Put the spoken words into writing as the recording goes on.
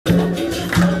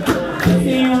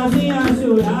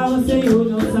chorava, o Senhor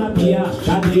não sabia.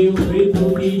 Cadê o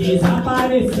preto que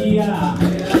desaparecia?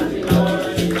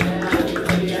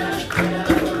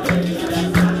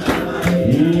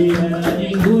 E era de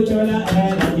noite, olha,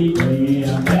 era de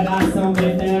dia. Era São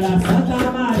Bento, era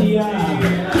Santa Maria.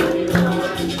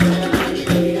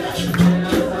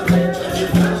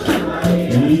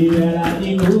 E era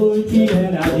de noite,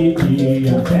 era de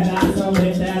dia. Era São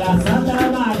Bento, era Santa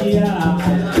Maria.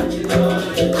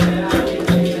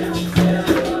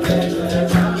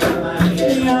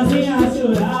 Minhazinha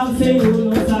chorava, o Senhor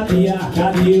não sabia.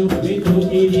 Cadê o preto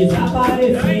que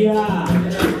desaparecia?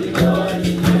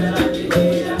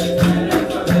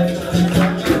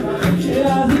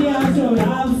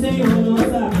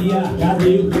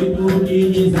 Cadê o preto que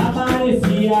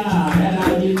desaparecia? Era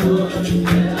de noite.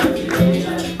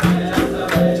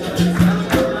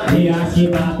 E a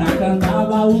chibata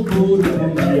cantava, o couro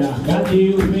comia. Cadê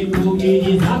o preto que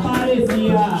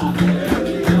desaparecia?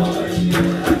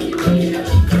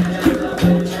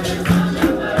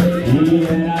 E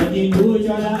era de noite,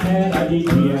 olha, era de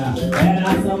dia.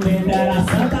 Era São Bento, era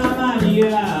Santa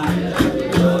Maria.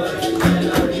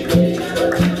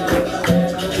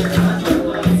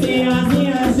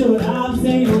 Chorava, o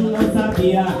Senhor não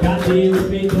sabia. Cadê o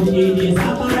peito que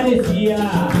desaparecia?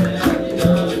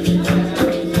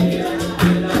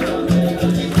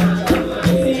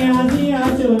 Sinhazinha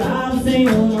chorava, o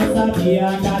Senhor não sabia.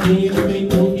 Cadê o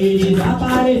peito que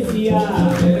desaparecia?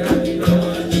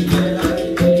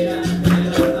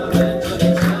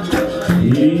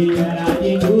 E era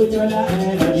de noite, olha,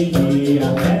 era de dia.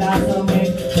 Era São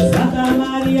Bento, Santa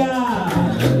Maria.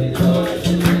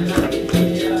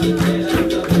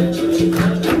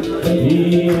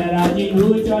 Era de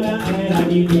noite, olha, era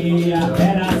de dia.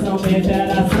 Era São Bento,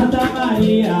 era Santa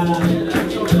Maria.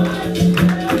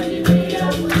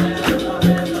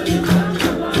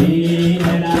 E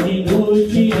era de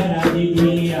noite, era de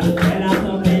dia. Era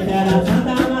São Bento, era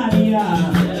Santa Maria.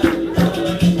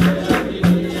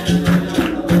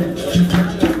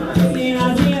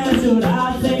 Sinhazinha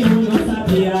chorava, o Senhor não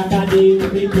sabia. Cadê o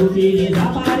preto que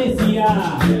desaparecia?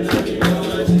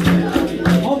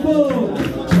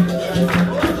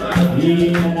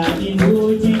 E era de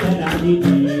noite, era de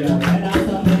dia. Era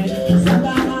São Bento,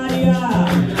 Santa Maria.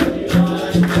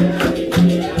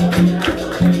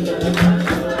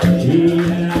 E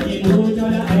era de noite,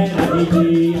 olha, era de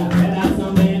dia. Era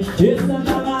São Bento e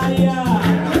Santa Maria.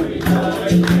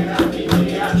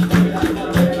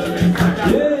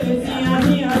 E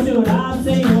Sinhazinha chorava, o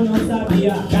Senhor não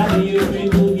sabia. Cadê o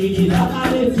preto que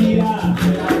desaparecia?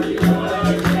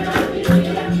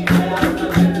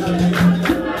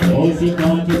 O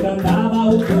chicote cantava,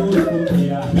 o couro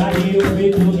comia. Cadê o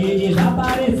preto que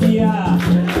desaparecia?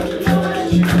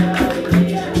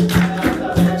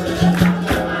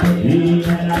 E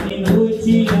era de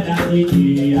noite, era de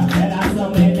dia. Era São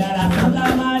Bento, era Santa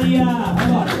Maria.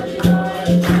 Vambora!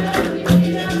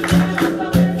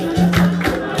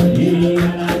 E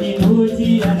era de noite,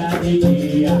 era de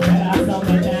dia. Era São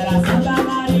Bento, era Santa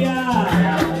Maria.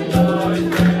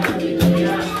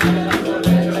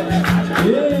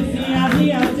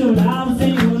 Chorava, o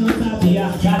Senhor não sabia.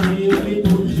 Cadê o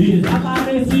preto que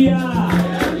desaparecia?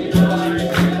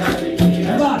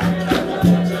 Agora!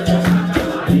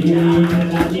 E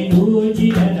era de noite,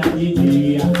 era de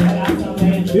dia. Era São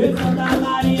Bento e Santa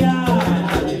Maria.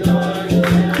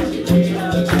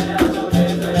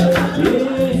 E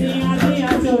Sinhazinha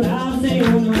chorava, o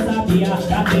Senhor não sabia.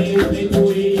 Cadê o preto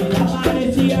que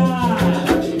desaparecia?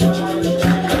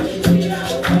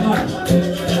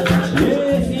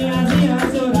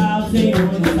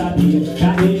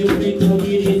 Cadê o preto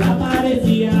que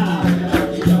desaparecia?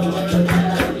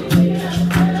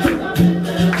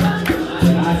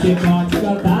 A chicote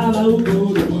cantava, o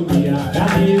couro comia.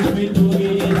 Cadê o preto que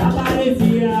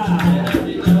desaparecia?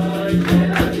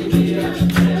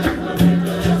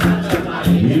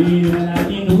 E era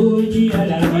de noite,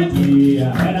 era de dia.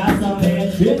 Era São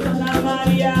Bento e Santa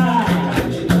Maria.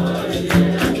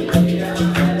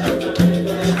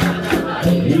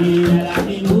 E era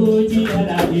de noite,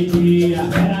 era de dia.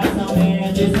 Era São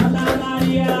Bento e Santa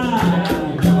Maria.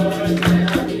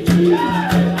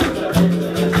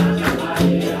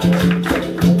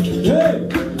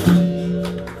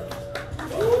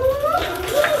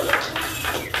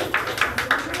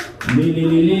 Li li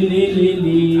li li li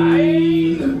li.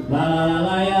 La la la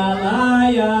la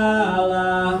la la.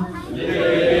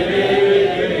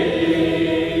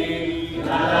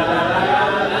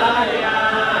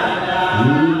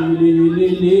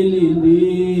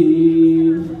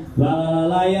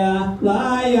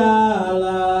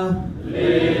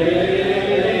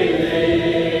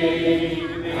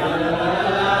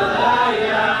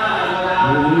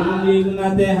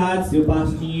 seu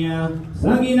pastinha.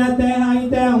 Sangue na terra, em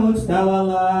terra onde estava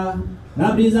lá.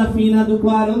 Na brisa fina do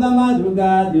clarão da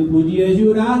madrugada, eu podia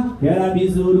jurar que era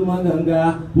besouro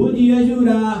mangangá. Podia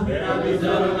jurar que era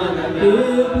besouro mangangá.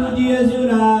 Eu podia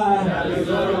jurar que era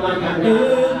besouro mangangá.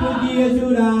 Eu podia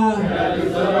jurar que era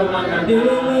besouro mangangá.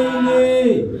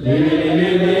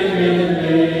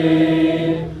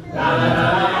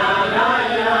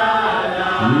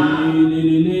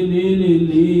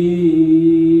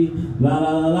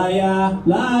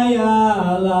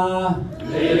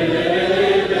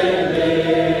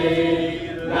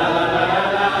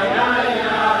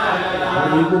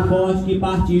 Amigo forte que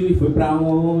partiu e foi pra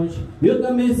onde? Eu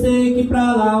também sei que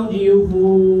pra lá onde eu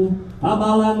vou. A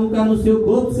bala nunca no seu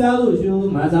corpo se alojou,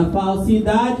 mas a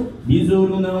falsidade,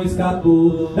 besouro não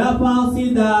escapou. Da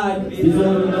falsidade,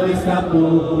 besouro não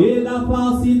escapou. E da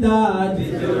falsidade,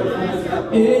 besouro não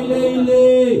escapou. Ei, lei,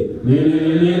 lei, lei,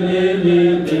 lei, lei,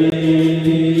 lei,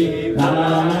 lei. La la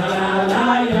la la la,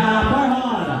 vai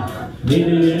roda. Lei,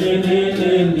 lei, lei, lei,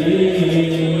 lei,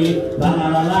 lei. La la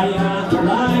la la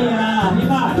la, e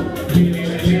vai.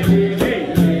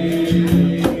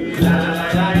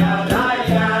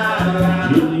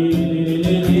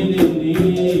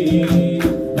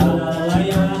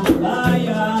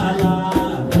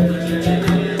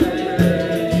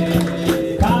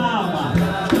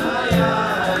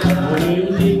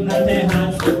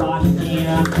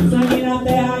 Sangue na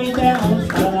terra, em terra onde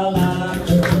estava lá.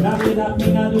 Na vida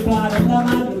fina do clarão da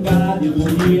madrugada, eu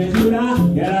podia jurar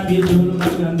que era besouro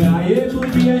mangangá. Eu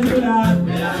podia jurar,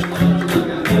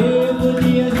 eu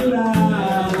podia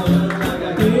jurar,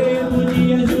 eu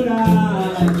podia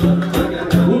jurar.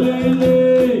 O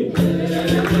lele.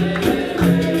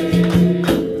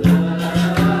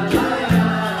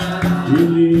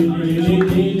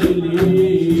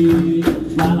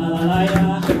 La la la la ya,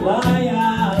 la ya.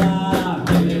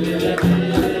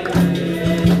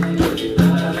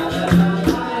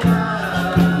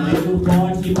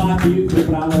 Partiu, foi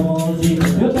pra longe.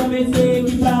 Eu também sei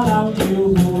que pra lá onde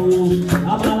eu vou.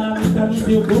 A bala nunca no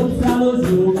seu corpo se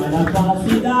alojou, mas a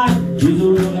falsidade,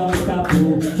 besouro não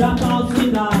escapou. Da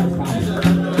falsidade,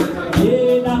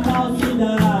 e da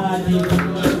falsidade,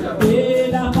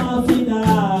 e da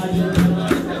falsidade.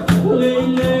 O lei,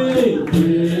 lei,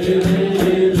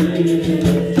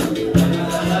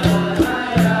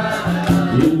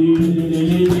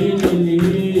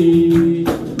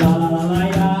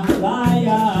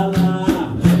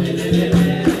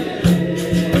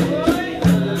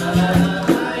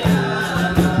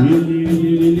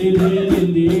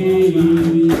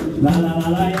 la la la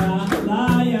la ya,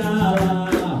 la ya la.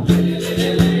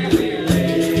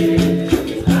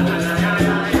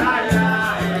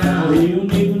 Rio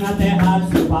Negro na terra de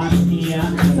seu pastinha.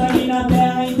 Sangue na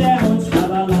terra, em terra onde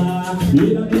estava lá. E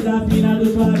na brisa fina do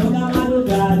clarão da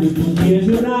madrugada, eu podia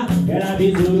jurar que era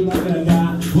besouro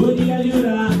mangangá. Podia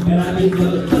jurar que era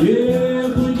besouro. Eu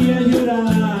podia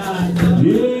jurar,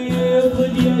 eu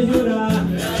podia jurar.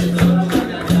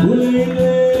 O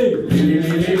lele.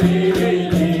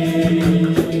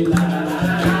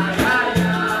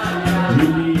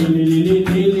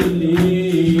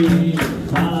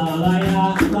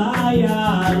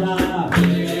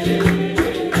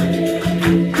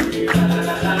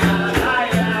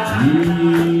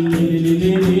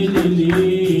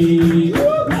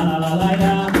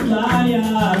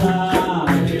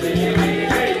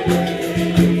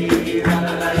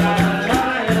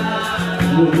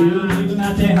 Na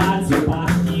terra de seu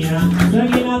pastinha.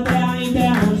 Sangue na terra, em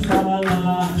terra onde estava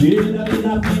lá. Filho da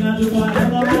vida fina do clarão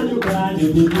da madrugada, eu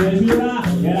podia jurar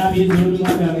que era besouro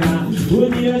mangangá.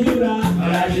 Podia jurar que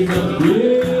era besouro.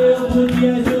 Eu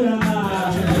podia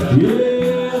jurar,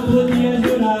 eu podia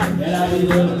jurar que era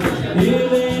besouro.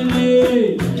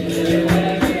 Ele.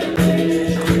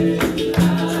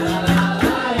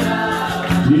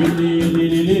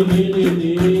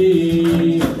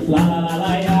 La la la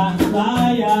la ya, la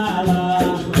ya la.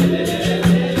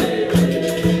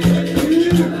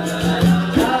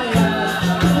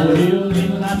 O Rio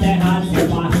Negro na terra de seu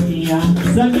pastinha.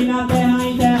 Sangue na terra,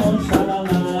 em terra onde estava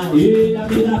lá. E na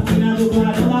vida fina do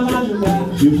clarão da madrugada,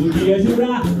 eu podia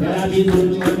jurar que era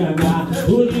besouro mangangá.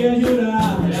 Podia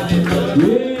jurar,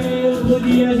 eu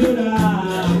podia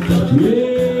jurar,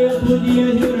 eu podia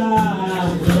jurar.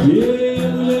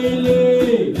 Eu lele.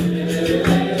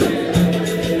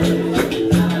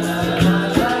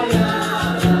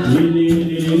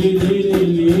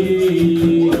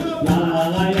 La la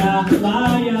la ya, la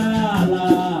ya la.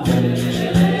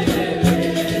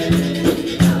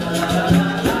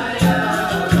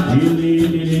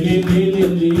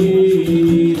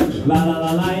 La la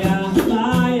la la ya, la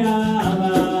ya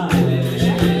la.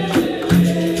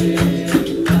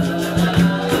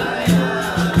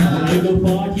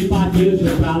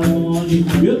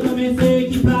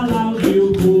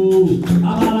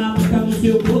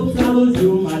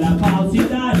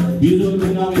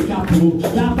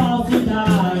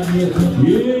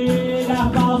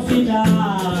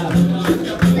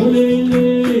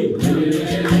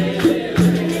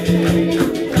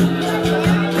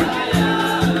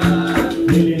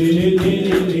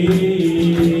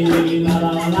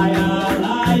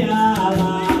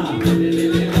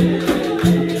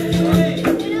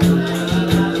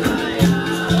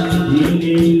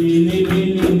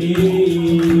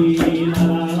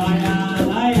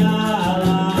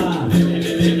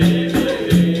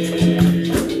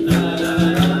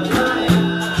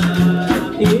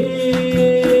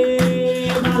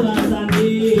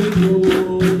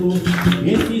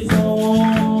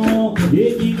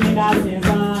 vem da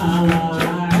senzala.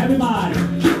 Everybody.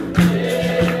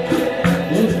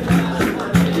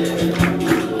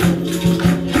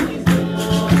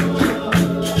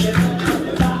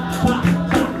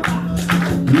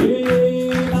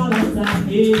 Balança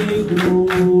negro,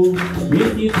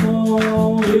 esse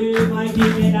som, vai que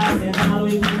vem da senzala,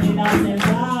 e que vem da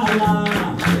senzala.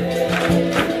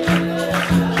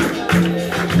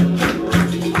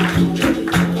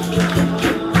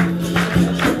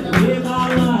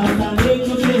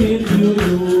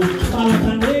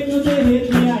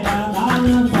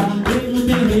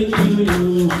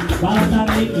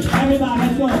 Everybody,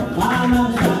 let's go.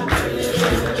 Balança.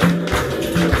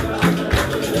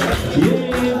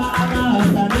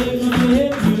 Balança negro de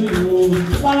review.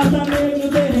 Balança negro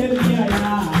de review.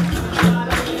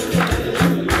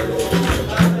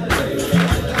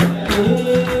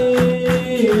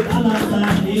 Balança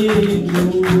negro.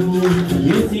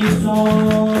 Esse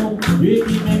som. E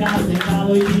que vem da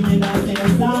senzala, e que vem da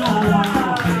senzala.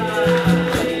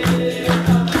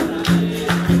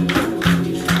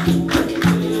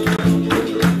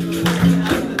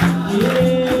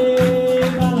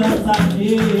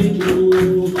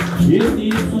 Esse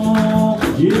som,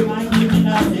 e vai que me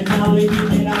dá senzala, e que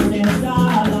me dá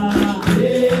senzala.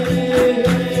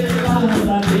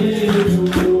 Balança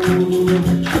negro,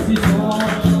 esse som,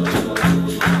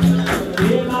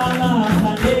 e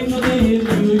balança negro de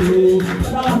review.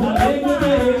 Balança negro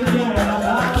de review,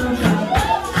 balança.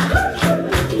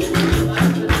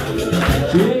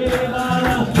 E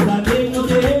balança negro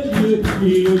de review.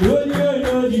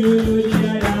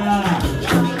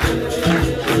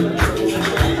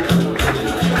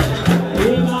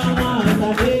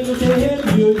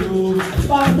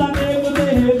 Balança negro de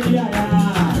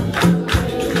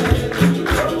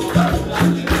review.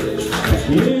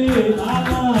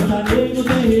 Balança negro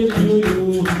de review.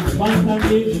 Balança negro de review. Balança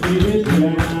negro de review.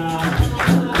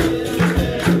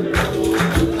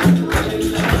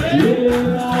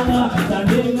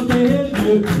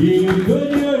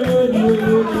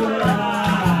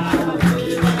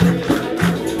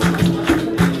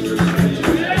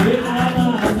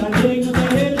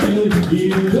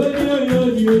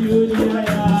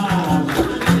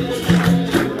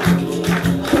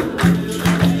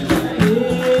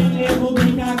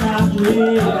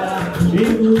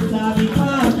 Nego sabe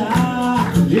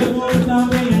cantar, nego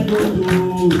também é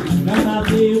doutor. Não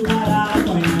nasceu para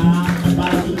apanhar,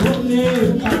 passa o poder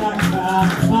para cá,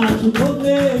 passa o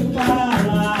poder para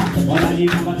lá. Olha ali,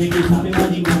 não tem que saber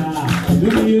maningar. No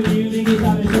meio-dia ninguém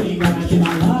sabe swingar, mas que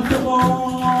balanço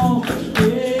bom.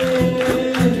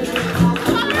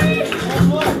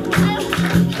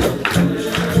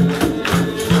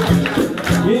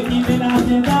 E que vem na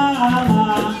senzala.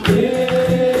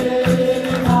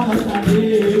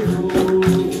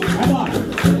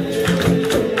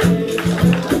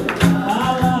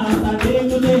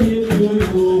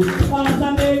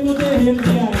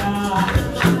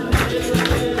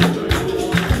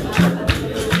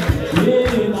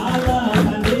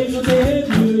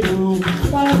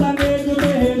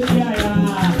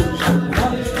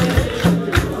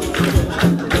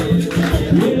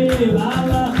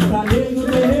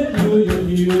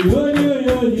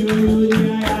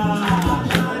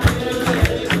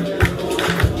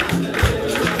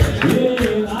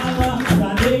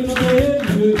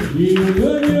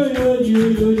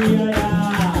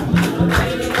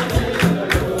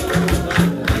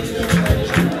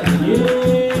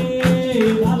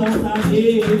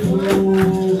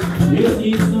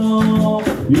 Esse som,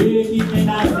 e que vem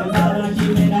da senzala, que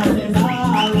vem da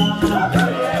senzala.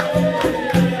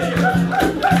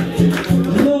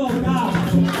 Local.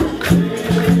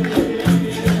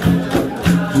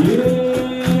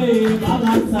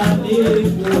 Balança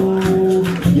negro.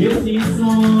 Esse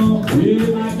som, e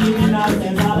vai que vem da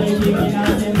senzala, e que vem da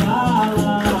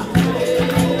senzala.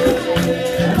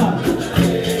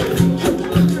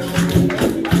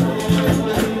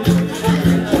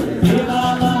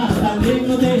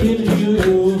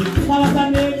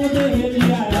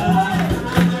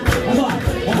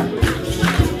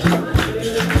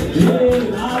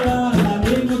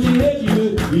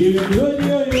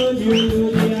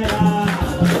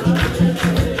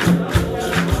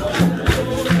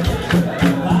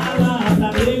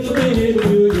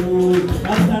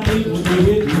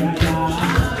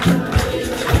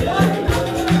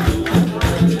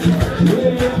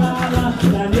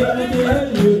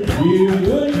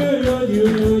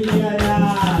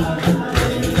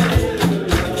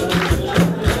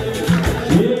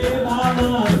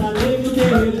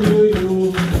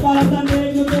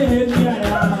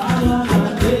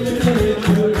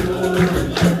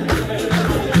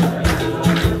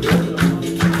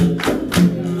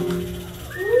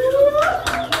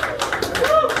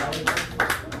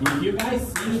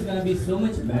 so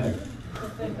much better.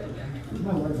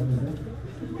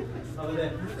 Over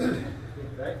there.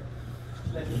 Right?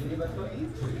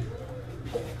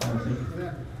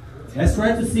 Let's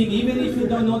try to sing, even if you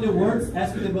don't know the words,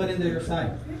 ask the button on your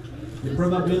side. The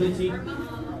probability.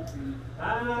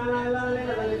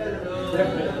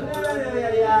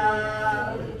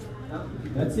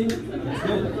 That's it. That's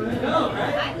good. No,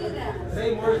 right? I do that.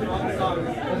 Same words in all the songs.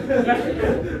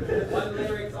 One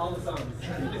lyrics, all the songs.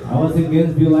 I was in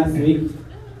Gainesville last week,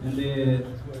 and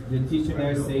the teacher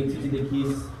there said to the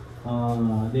kids,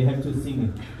 they have to sing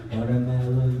it.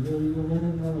 Watermelon,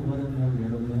 watermelon, watermelon,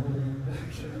 watermelon.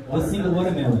 Let's sing the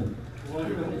watermelon.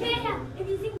 Watermelon. Yeah, if you sing